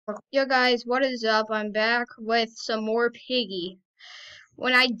Yo guys, what is up? I'm back with some more Piggy.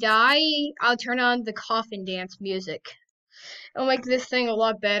 When I die, I'll turn on the coffin dance music. It'll make this thing a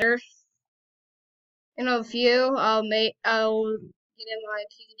lot better. In a few, I'll get in my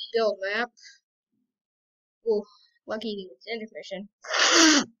Piggy build map. Ooh, lucky it's intermission.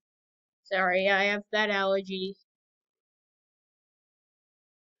 Sorry, I have that allergy.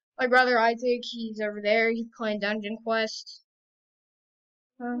 My brother Isaac, he's over there. He's playing Dungeon Quest.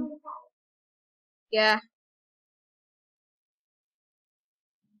 Yeah.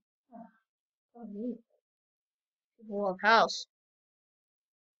 Oh, neat. People love house.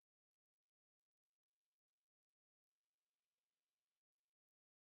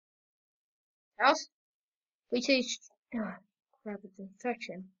 House? We say, crap, it's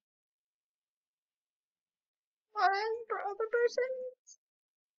infection. Other person?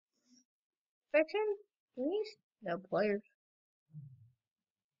 Infection? Please? No players.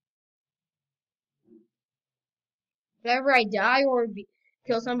 Whenever I die or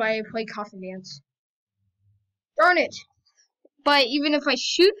kill somebody, I play coffin dance. Darn it! But even if I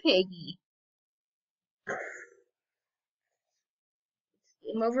shoot Piggy, game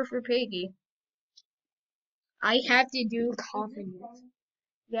over for Piggy. I have to do coffin dance.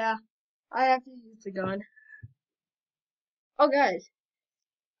 Yeah, I have to use the gun. Oh, guys,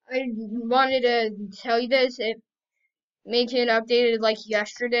 I wanted to tell you this. It Maintain updated like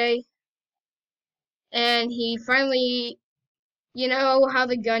yesterday, and he finally, you know how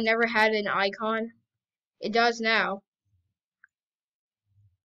the gun never had an icon? It does now.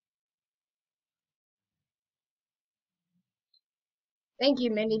 Thank you,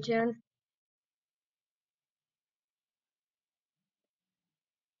 Mini-Chan.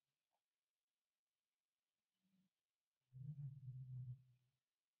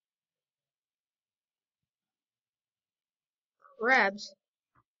 Crabs.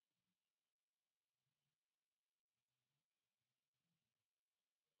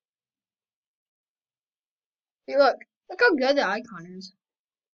 See, look how good the icon is.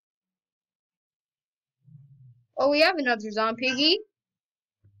 Oh, we have another Zombie.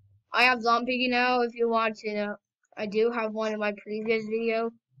 I have Zombie now. If you want to know, I do have one in my previous video.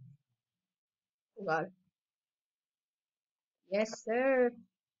 Oh God. Yes, sir.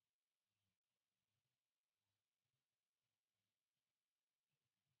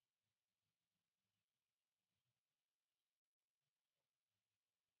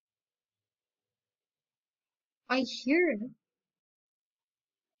 I hear him.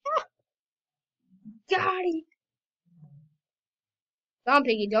 Ah, got it.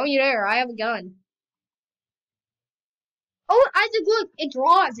 Zombie, don't you dare! I have a gun. Oh, Isaac, look! It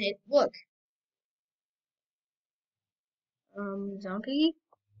draws it. Look. Zombie,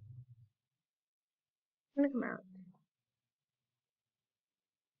 I'm gonna come out.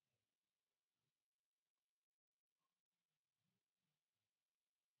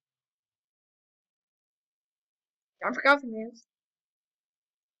 Don't forget for this.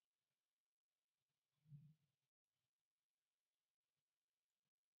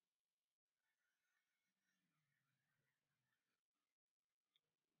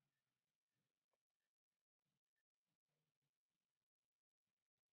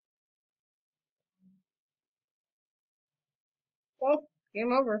 Well,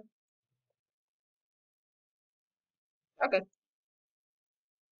 game over. Okay.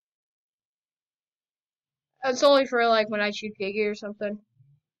 It's only for like when I shoot Piggy or something.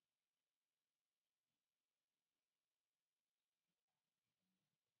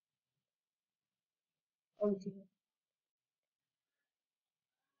 Oh,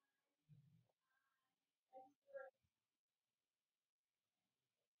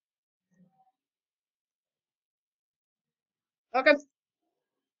 okay.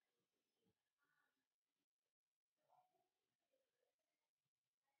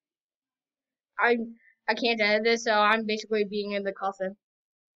 I I can't edit this, so I'm basically being in the coffin.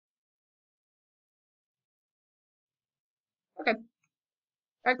 Okay.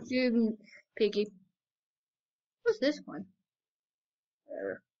 Back to Piggy. What's this one?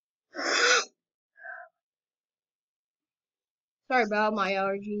 Whatever. Sorry about my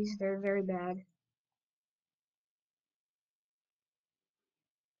allergies. They're very bad.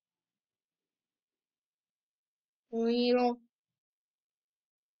 Needle.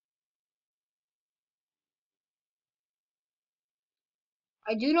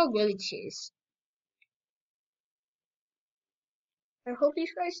 I do know glitches. I hope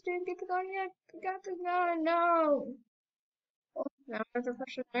these guys didn't get the gun yet. They got the gun. No. Oh, now I have to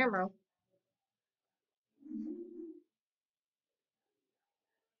push the ammo.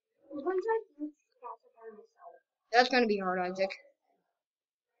 That's gonna be hard, Isaac.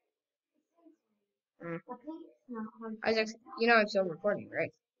 Mm. Isaac, you know I'm still recording,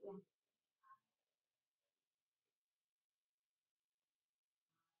 right?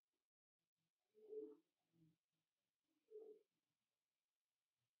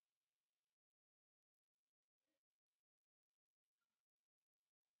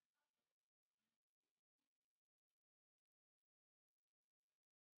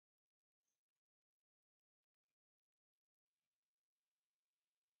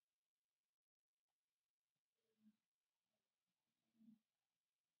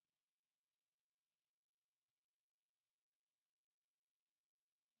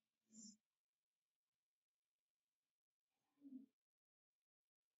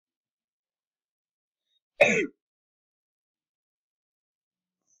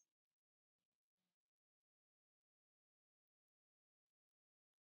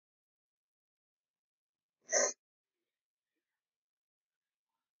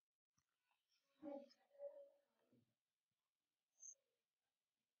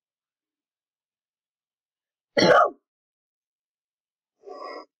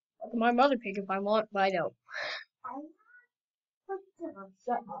 My mother pick if I want, but I don't.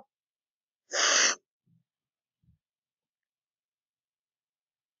 Shut up.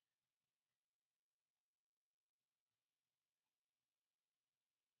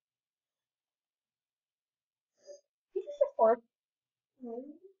 You just record.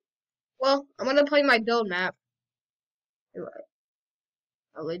 Well, I'm gonna play my build map.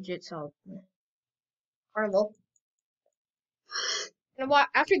 A legit solid carnival. And what?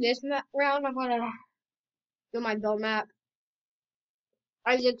 After this round, I'm gonna do my build map.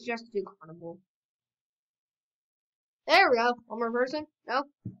 I just do carnival. There we go. One more person. No.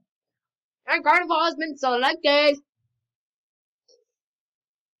 And carnival has been selected.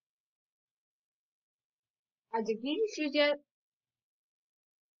 Isaac, did you choose yet?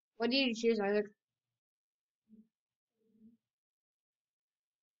 What did you choose, Isaac?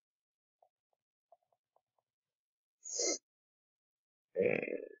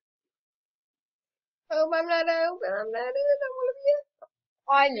 Oh, I'm not open. I'm not in. I want to be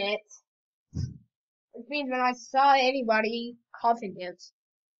on it. Which means when I saw anybody, confidence.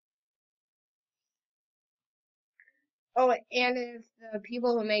 Oh, and if the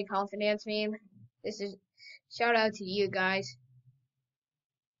people who made confidence meme, this is shout out to you guys.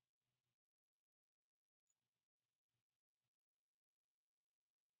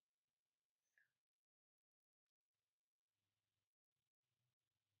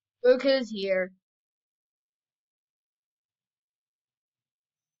 Luca's here.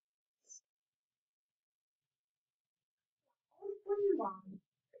 What do you want?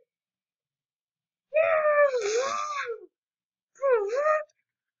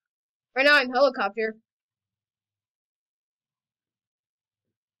 Right now I'm helicopter.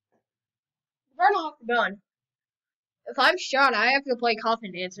 Turn off the gun. If I'm shot, I have to play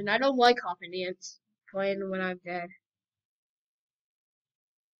confidence, and I don't like confidence playing when I'm dead.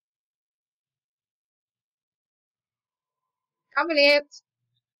 Confidence.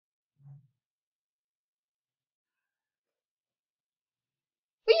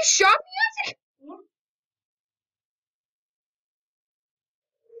 Will you shot me? Yeah.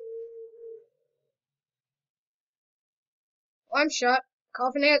 Oh, I'm shot.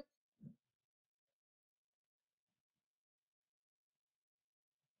 Confidence.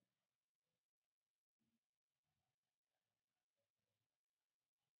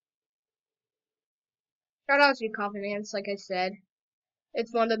 Shout out to confidence, like I said.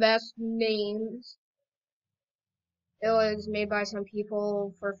 It's one of the best names. It was made by some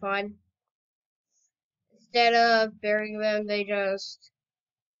people for fun. Instead of burying them, they just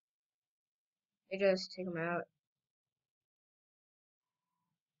take them out.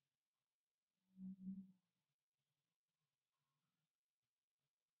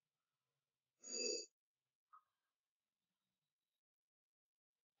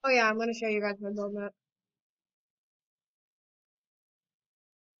 Oh yeah, I'm gonna show you guys my build map.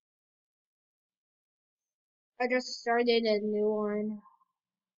 I just started a new one.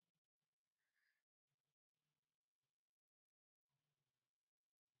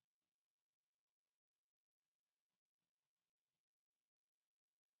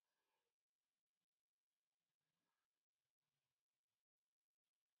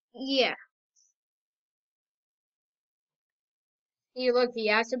 Yeah. You look the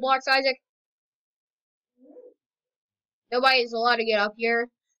acid blocks, Isaac. Nobody's allowed to get up here.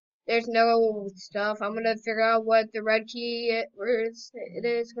 There's no stuff. I'm gonna figure out what the red key it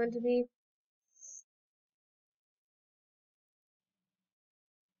is going to be.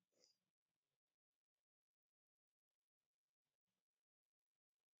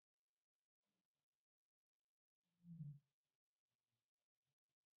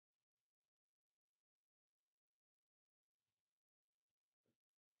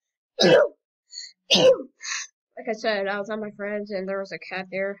 Like I said, I was on my friends and there was a cat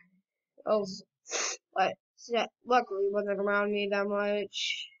there. But luckily it wasn't around me that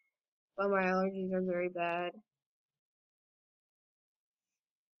much. But my allergies are very bad.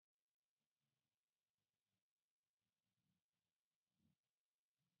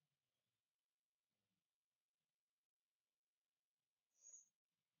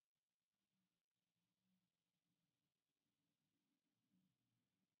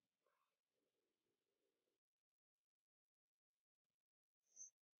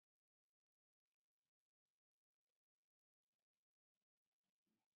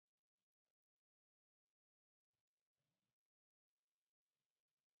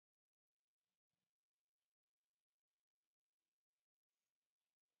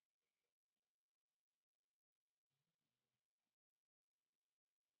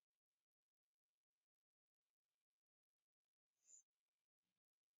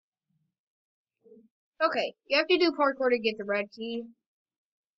 Okay, you have to do parkour to get the red key.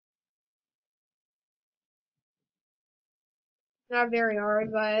 Not very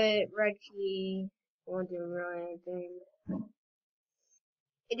hard, but red key won't do really anything.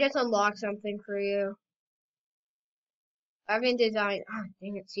 It just unlocks something for you. I haven't designed. Ah,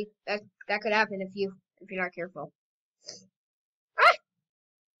 dang it! See, that could happen if you're not careful. Ah,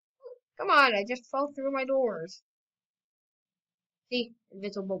 come on! I just fell through my doors. See,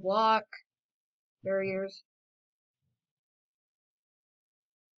 invisible block, barriers.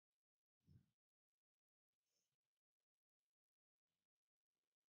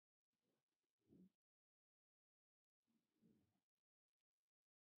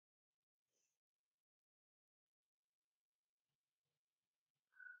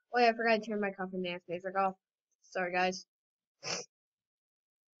 Oh yeah, I forgot to turn my coffin dance music off. Sorry, guys.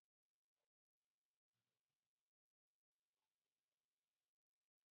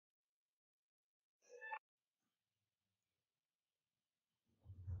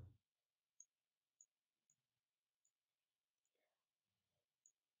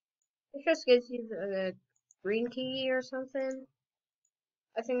 It just gives you the green key or something.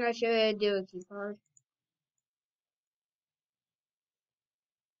 I think I should do a key card.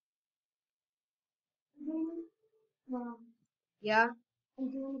 Yeah. I'm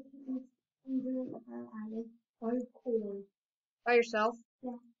doing by yourself?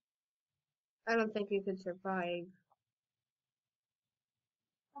 Yeah. I don't think you could survive.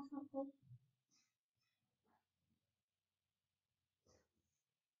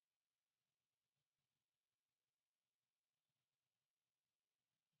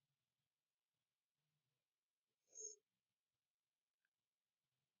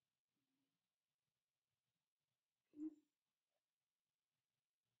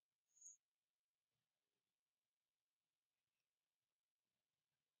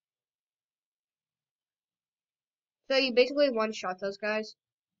 So you basically one-shot those guys.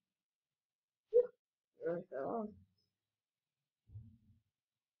 Oh,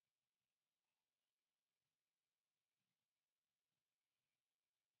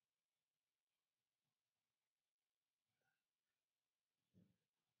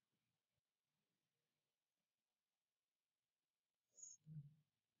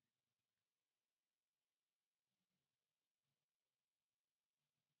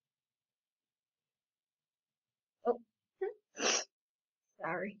 oh,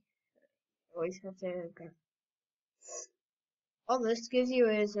 sorry. Always have to. All this gives you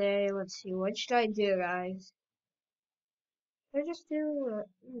is a. Let's see. What should I do, guys? Should I just do a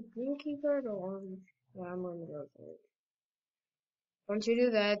green keyboard or orange? Yeah, I'm gonna go with it. Once you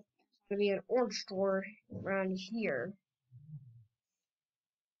do that, it's gonna be an orange door around here.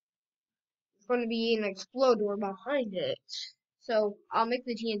 It's gonna be an explode door behind it. So I'll make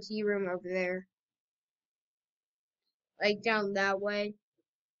the TNT room over there, like down that way.